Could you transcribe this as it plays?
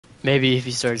Maybe if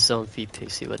he started selling feet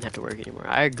pics, he wouldn't have to work anymore.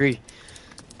 I agree.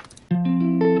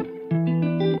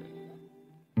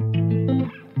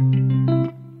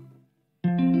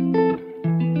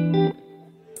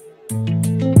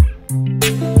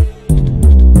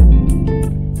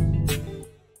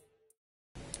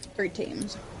 Three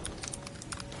teams.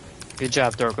 Good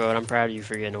job, Thorko. I'm proud of you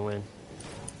for getting a win.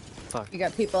 Fuck. You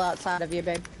got people outside of you,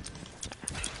 babe.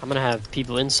 I'm gonna have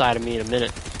people inside of me in a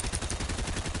minute.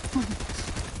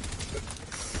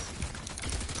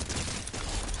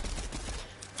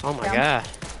 Oh my god.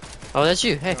 Oh, that's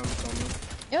you. Hey.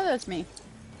 Yeah, that's me.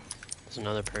 There's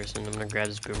another person. I'm gonna grab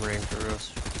this boomerang for a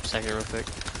second real quick.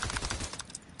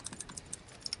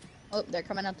 Oh, they're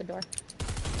coming out the door.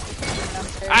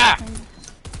 Ah!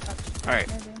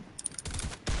 Alright.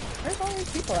 Where's all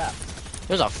these people at?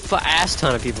 There's a ass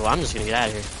ton of people. I'm just gonna get out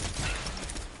of here.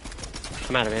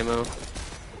 I'm out of ammo.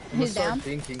 He's down.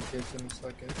 Thinking kids in a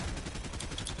second.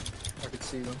 I could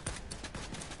see them.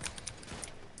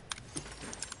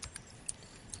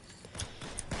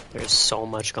 There's so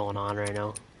much going on right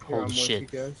now. Holy shit.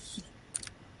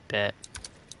 Bet.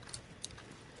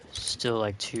 Still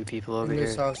like 2 people over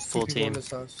here. Full team.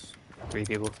 3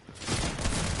 people.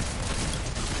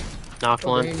 Knocked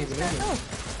one.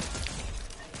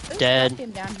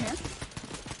 Dead. Down here.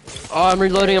 Oh, I'm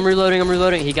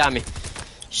reloading. He got me.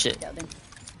 Shit.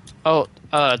 Oh,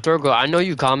 Thorgo, I know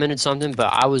you commented something,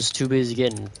 but I was too busy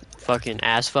getting fucking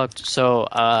ass fucked, so,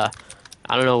 I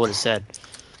don't know what it said.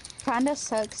 Kinda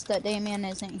sucks that Damien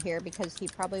isn't here because he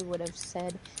probably would have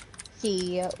said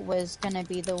he was gonna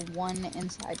be the one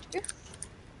inside you.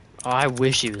 Oh, I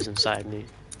wish he was inside me.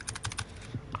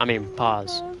 I mean,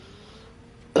 pause.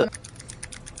 I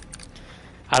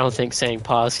don't think saying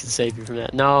pause can save you from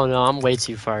that. No, I'm way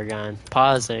too far gone.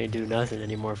 Pause ain't do nothing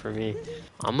anymore for me.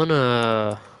 I'm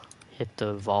gonna hit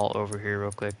the vault over here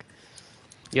real quick.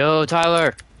 Yo,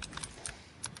 Tyler!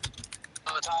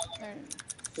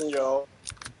 Yo.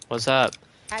 What's up?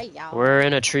 Hi, y'all. We're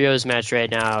in a trios match right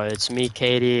now. It's me,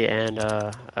 Katie, and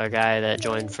a guy that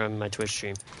joined from my Twitch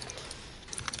stream.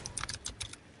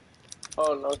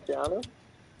 Oh, no, Keanu?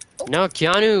 No,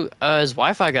 Keanu, his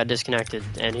Wi-Fi got disconnected,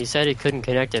 and he said he couldn't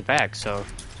connect it back, so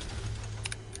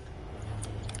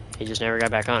he just never got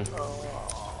back on.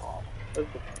 Oh,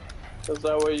 is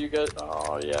that what you get?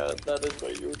 Oh, yeah, that is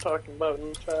what you were talking about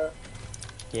in the chat.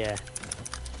 Yeah.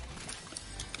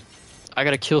 I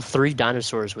gotta kill 3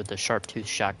 dinosaurs with the sharp-tooth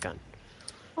shotgun.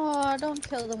 Oh, don't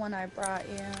kill the one I brought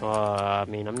you. I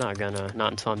mean, I'm not gonna.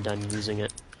 Not until I'm done using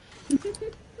it.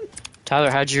 Tyler,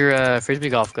 how'd your frisbee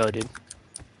golf go, dude?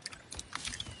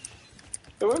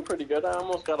 It went pretty good. I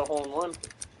almost got a hole-in-one.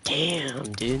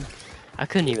 Damn, dude. I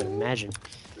couldn't even imagine.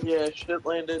 Yeah, shit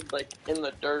landed, like, in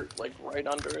the dirt, like, right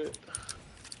under it.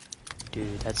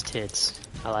 Dude, that's tits.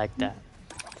 I like that.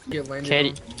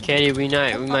 Katie, we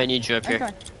might need you up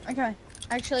here. Okay.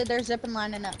 Actually, they're zipping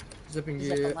lining up. Zipping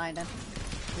lining.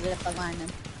 Zipping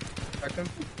lining. Back down.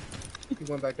 He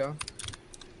went back down.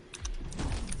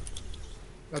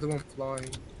 Another one flying.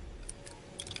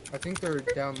 I think they're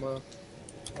down low.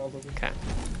 All of them. Okay.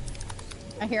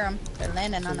 I hear them. They're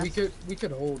landing on us. We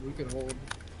could hold.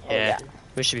 Yeah,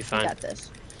 we should be fine. We got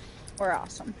this. We're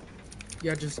awesome.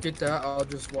 Yeah, just get that. I'll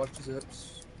just watch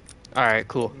zips. Alright,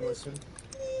 cool. Listen.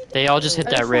 They all just hit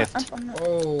that rift.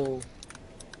 Oh,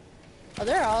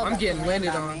 they're all. I'm getting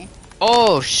landed on. Me.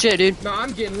 Oh shit, dude. No,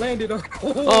 I'm getting landed on.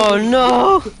 Oh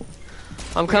no!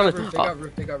 I'm coming. They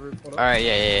got roof. Alright,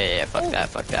 yeah. Fuck that.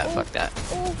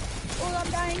 Oh,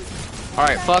 I'm dying.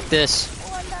 Alright, fuck this.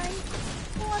 Oh, I'm dying.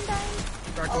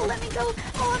 Oh, let me go.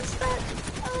 Oh, I'm stuck.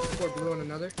 Oh. 4 blue and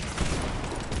another.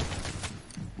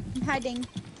 I'm hiding.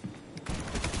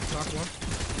 Knocked one.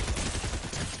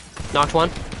 Knocked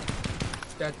one.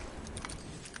 Dead.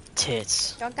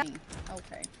 Tits. Y'all got me.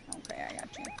 Okay, I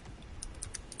got you.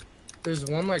 There's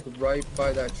one like right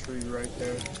by that tree right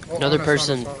there. Oh, Another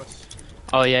person.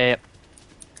 Oh yeah.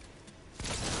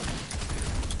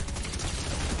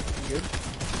 You good?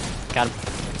 Got him.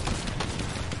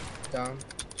 Down.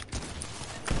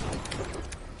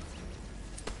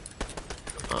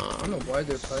 I don't know why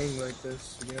they're playing like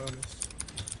this, to be honest.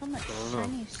 So much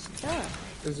shiny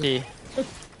stuff. See.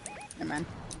 Never mind.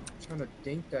 Trying to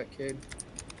dink that kid.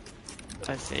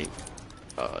 I think.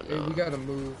 Oh no. Hey, we gotta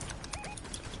move.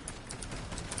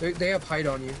 They have height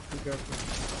on you. Be careful.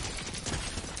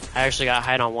 I actually got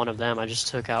height on one of them. I just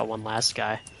took out one last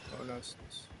guy. Oh, nice.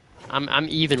 I'm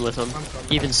even with him.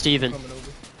 Even Steven.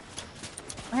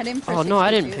 Oh no,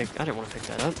 I didn't want to pick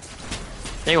that up.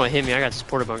 They ain't gonna hit me. I got this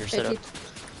porta bunker set up.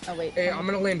 Oh wait. Hey, I'm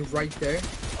gonna land right there.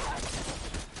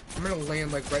 I'm gonna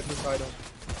land like right beside him.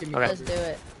 Give me Let's do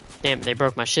it. Damn, they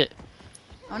broke my shit.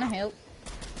 I wanna help.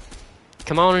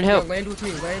 Come on and Yeah, help. land with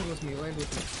me, land with me, land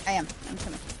with me. I am. I'm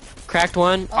coming. Cracked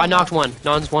one. Oh, I knocked no.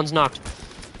 one. One's knocked.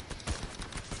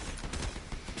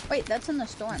 Wait, that's in the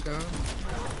storm. He's down.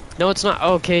 No, it's not.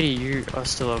 Oh, Katie, you're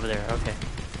still over there. Okay.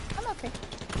 I'm okay.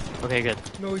 Okay, good.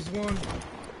 No, he's one.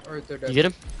 Alright, they're dead. You get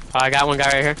him? I got one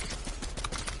guy right here.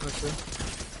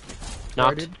 Nice.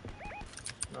 Knocked. Righted.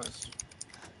 Nice.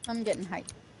 I'm getting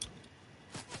hyped.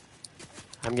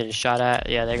 I'm getting shot at.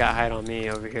 Yeah, they got height on me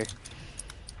over here.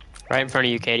 Right in front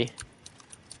of you, Katie.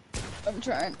 I'm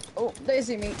trying. Oh, they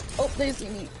see me. Oh, they see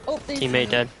me. Oh, they see me. Teammate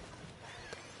dead.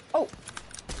 Oh.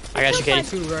 I got you, Katie.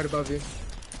 Two right above you.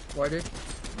 Whited.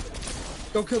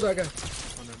 Don't kill that guy.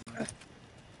 Oh, never mind.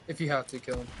 If you have to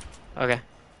kill him. Okay.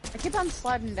 I keep on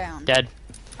sliding down. Dead.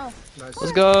 Oh. Nice.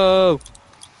 Let's go.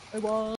 I won.